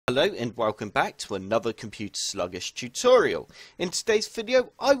Hello and welcome back to another Computer Sluggish tutorial. In today's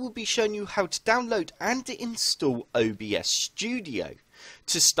video I will be showing you how to download and install OBS Studio.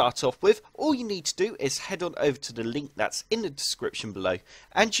 To start off with, all you need to do is head on over to the link that's in the description below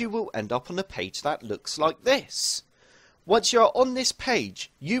and you will end up on a page that looks like this. Once you're on this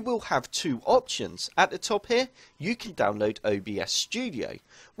page, you will have two options. At the top here, you can download OBS Studio,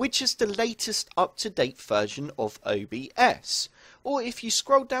 which is the latest up-to-date version of OBS. Or if you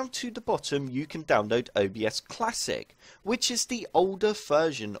scroll down to the bottom, you can download OBS Classic, which is the older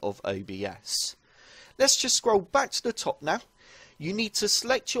version of OBS. Let's just scroll back to the top now. You need to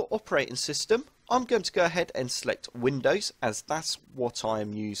select your operating system. I'm going to go ahead and select Windows, as that's what I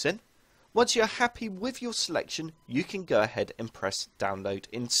am using. Once you're happy with your selection, you can go ahead and press Download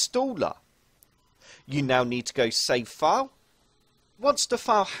Installer. You now need to go Save File. Once the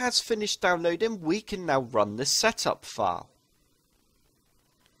file has finished downloading, we can now run the setup file.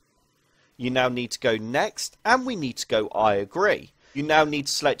 You now need to go Next, and we need to go I agree. You now need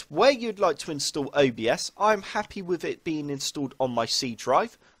to select where you'd like to install OBS. I'm happy with it being installed on my C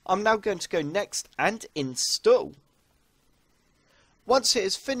drive. I'm now going to go Next and Install. Once it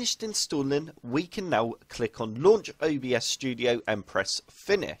is finished installing, we can now click on Launch OBS Studio and press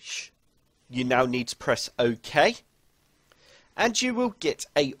Finish. You now need to press OK. And you will get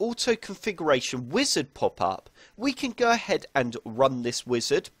a auto configuration wizard pop up. We can go ahead and run this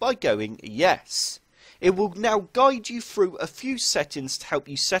wizard by going Yes. It will now guide you through a few settings to help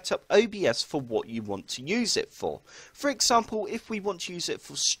you set up OBS for what you want to use it for. For example, if we want to use it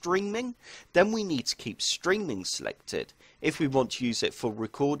for streaming, then we need to keep streaming selected. If we want to use it for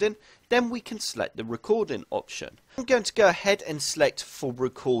recording, then we can select the recording option. I'm going to go ahead and select for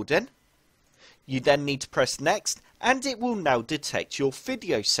recording. You then need to press Next, and it will now detect your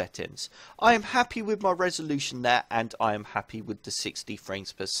video settings. I am happy with my resolution there, and I am happy with the 60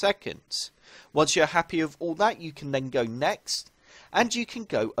 frames per second. Once you're happy with all that, you can then go Next, and you can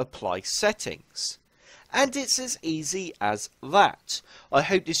go Apply Settings. And it's as easy as that. I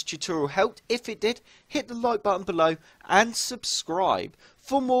hope this tutorial helped. If it did, hit the like button below and subscribe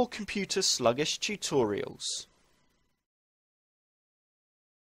for more computer sluggish tutorials.